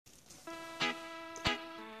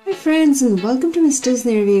friends and welcome to Miss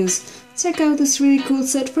Disney Reviews. Check out this really cool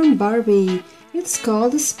set from Barbie. It's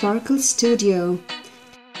called the Sparkle Studio.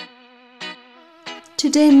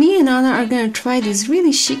 Today me and Anna are gonna try these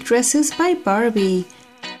really chic dresses by Barbie.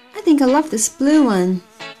 I think I love this blue one.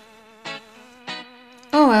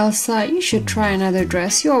 Oh Elsa, you should try another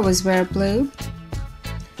dress. You always wear blue.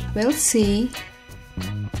 We'll see.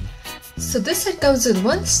 So this set comes with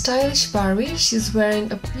one stylish Barbie. She's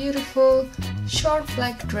wearing a beautiful short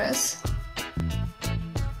black dress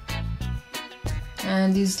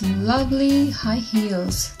and these lovely high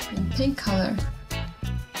heels in pink color.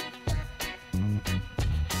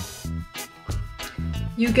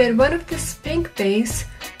 You get one of this pink base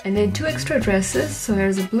and then two extra dresses. So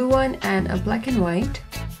here's a blue one and a black and white.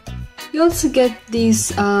 You also get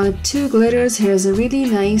these two glitters. Here's a really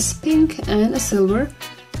nice pink and a silver.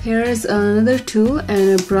 Here's another tool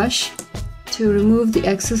and a brush to remove the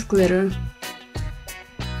excess glitter.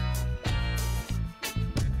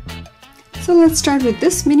 So let's start with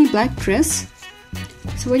this mini black dress.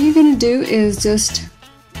 So what you're going to do is just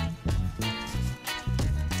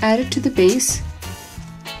add it to the base.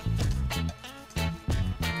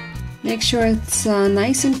 Make sure it's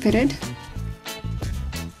nice and fitted.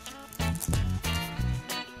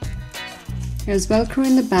 Here's Velcro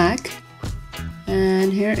in the back.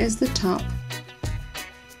 And here is the top.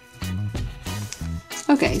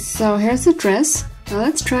 Okay, so here's the dress. Now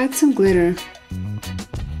let's try out some glitter.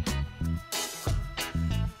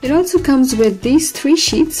 It also comes with these 3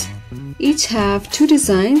 sheets. Each have 2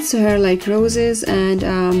 designs. So here are like roses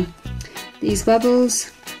and these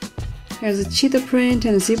bubbles. Here's a cheetah print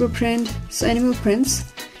and a zebra print, so animal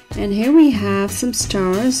prints. And here we have some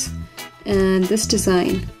stars and this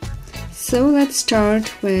design. So let's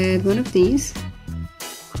start with one of these.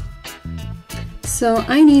 So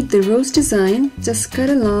I need the rose design. Just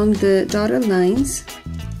cut along the dotted lines.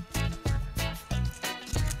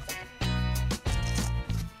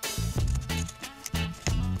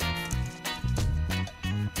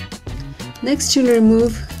 Next you'll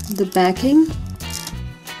remove the backing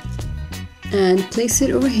and place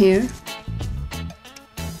it over here.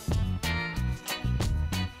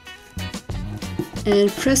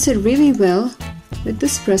 And press it really well with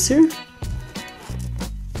this presser.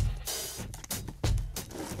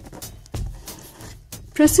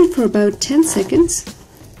 Press it for about 10 seconds.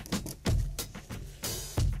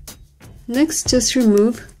 Next, just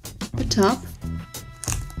remove the top.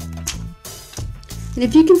 And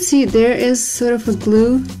if you can see, there is sort of a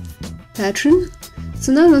glue pattern.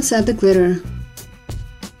 So now let's add the glitter.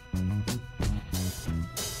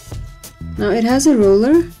 Now it has a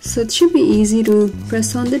roller, so it should be easy to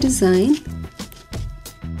press on the design.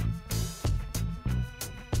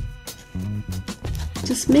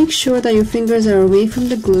 Just make sure that your fingers are away from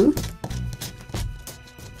the glue.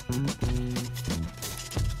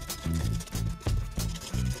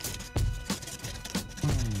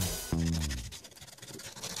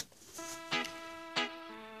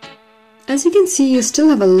 As you can see, you still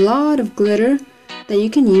have a lot of glitter that you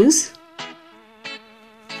can use.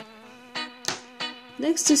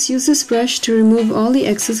 Next, just use this brush to remove all the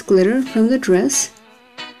excess glitter from the dress.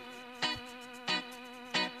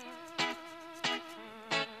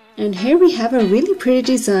 And here we have a really pretty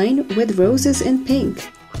design with roses in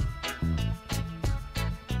pink.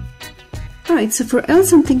 Alright, so for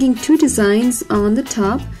Elsa I'm thinking 2 designs on the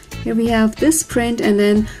top. Here we have this print and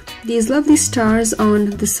then these lovely stars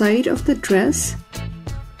on the side of the dress.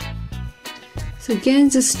 So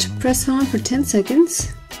again, just press on for 10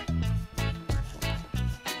 seconds.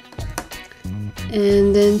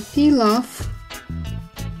 And then peel off.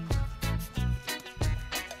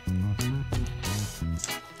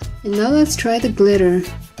 And now let's try the glitter.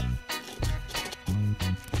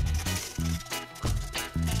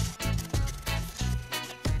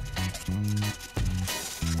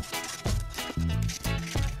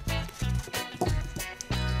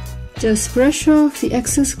 Just brush off the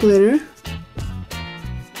excess glitter.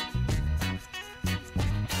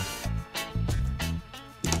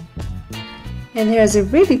 And here's a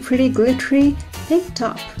really pretty glittery pink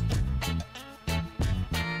top.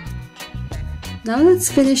 Now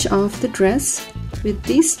let's finish off the dress with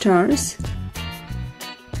these stars.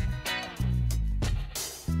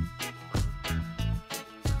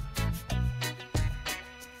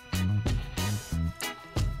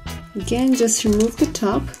 Again, just remove the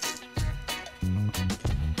top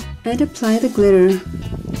and apply the glitter.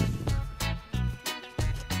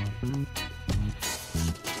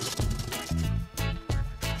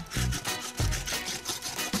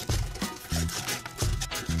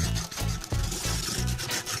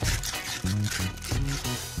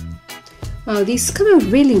 Wow, these come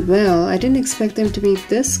out really well. I didn't expect them to be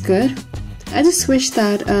this good. I just wish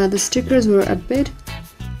that the stickers were a bit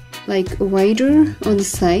like wider on the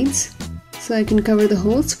sides so I can cover the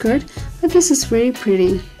whole skirt, but this is very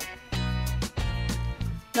pretty.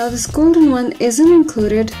 Now this golden one isn't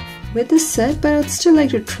included with the set, but I'd still like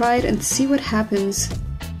to try it and see what happens.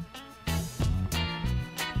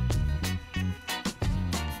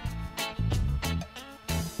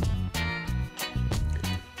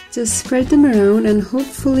 Just spread them around and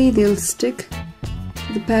hopefully they'll stick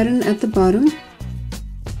to the pattern at the bottom.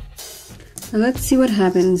 Now let's see what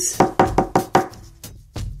happens.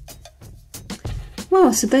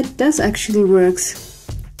 Wow, so that does actually works.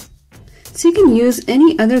 So you can use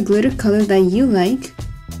any other glitter color that you like.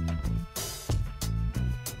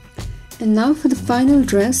 And now for the final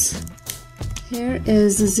dress. Here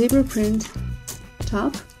is the zebra print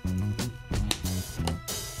top.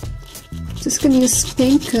 Just gonna use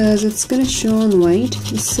pink because it's gonna show on white.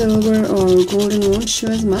 The silver or golden won't show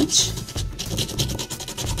as much.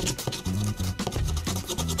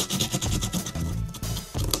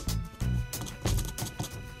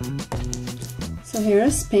 So here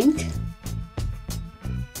is pink.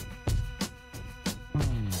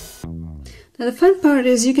 Now the fun part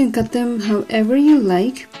is you can cut them however you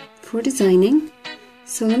like for designing.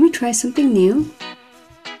 So let me try something new.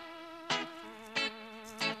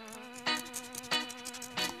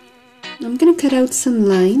 I'm going to cut out some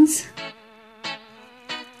lines.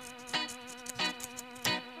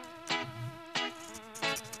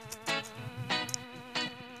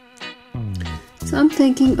 So I'm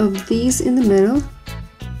thinking of these in the middle,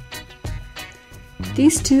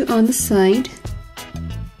 these two on the side,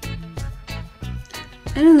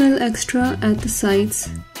 and a little extra at the sides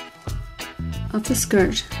of the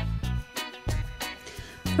skirt.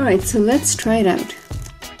 Alright, so let's try it out.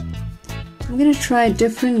 I'm gonna try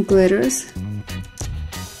different glitters.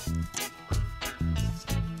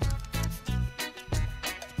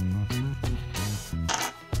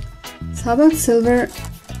 So how about silver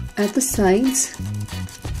at the sides?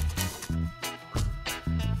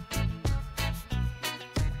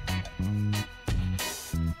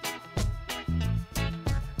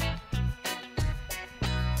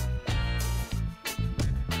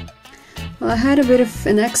 Well, I had a bit of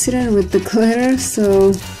an accident with the glitter,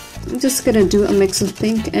 so I'm just gonna do a mix of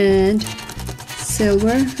pink and silver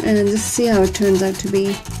and just see how it turns out to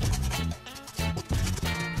be.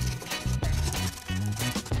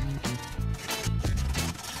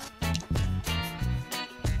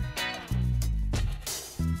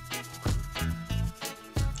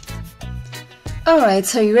 Alright,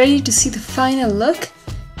 so are you ready to see the final look?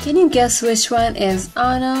 Can you guess which one is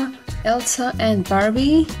Anna, Elsa and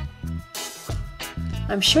Barbie?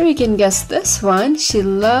 I'm sure you can guess this one. She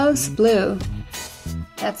loves blue.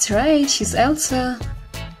 That's right, she's Elsa.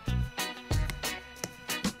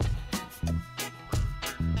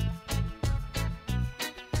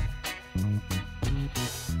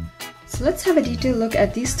 So let's have a detailed look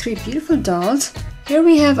at these three beautiful dolls. Here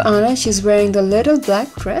we have Anna. She's wearing the little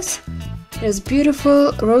black dress. There's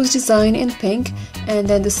beautiful rose design in pink and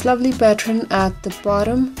then this lovely pattern at the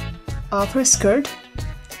bottom of her skirt.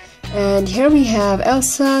 And here we have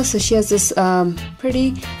Elsa, so she has this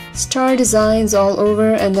pretty star designs all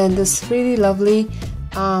over and then this really lovely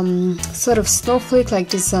sort of snowflake like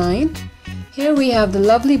design. Here we have the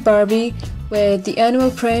lovely Barbie with the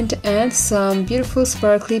animal print and some beautiful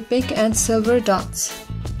sparkly pink and silver dots.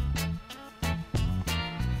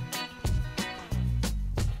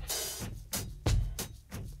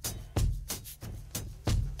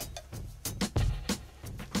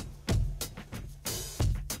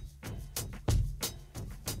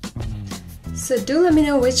 So do let me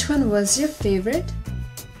know which one was your favorite.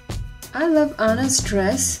 I love Anna's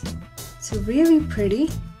dress. It's really pretty.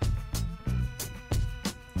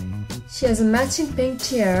 She has a matching pink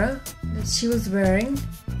tiara that she was wearing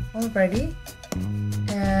already.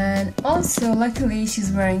 And also luckily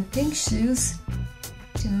she's wearing pink shoes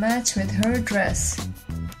to match with her dress.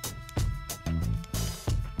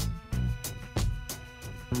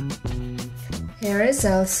 Here is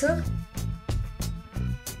Elsa.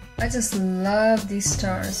 I just love these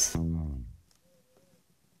stars.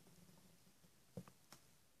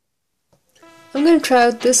 I'm gonna try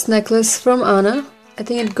out this necklace from Anna. I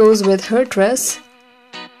think it goes with her dress.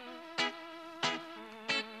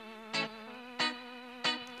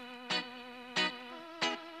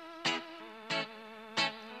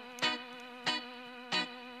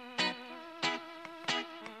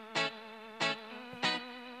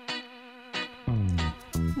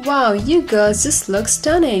 Wow, you girls just look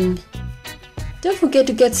stunning! Don't forget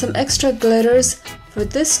to get some extra glitters For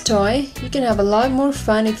this toy, you can have a lot more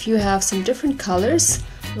fun if you have some different colors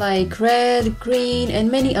like red, green, and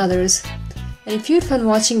many others. And if you had fun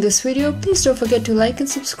watching this video, please don't forget to like and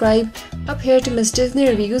subscribe up here to Miss Disney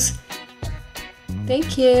Reviews.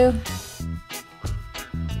 Thank you.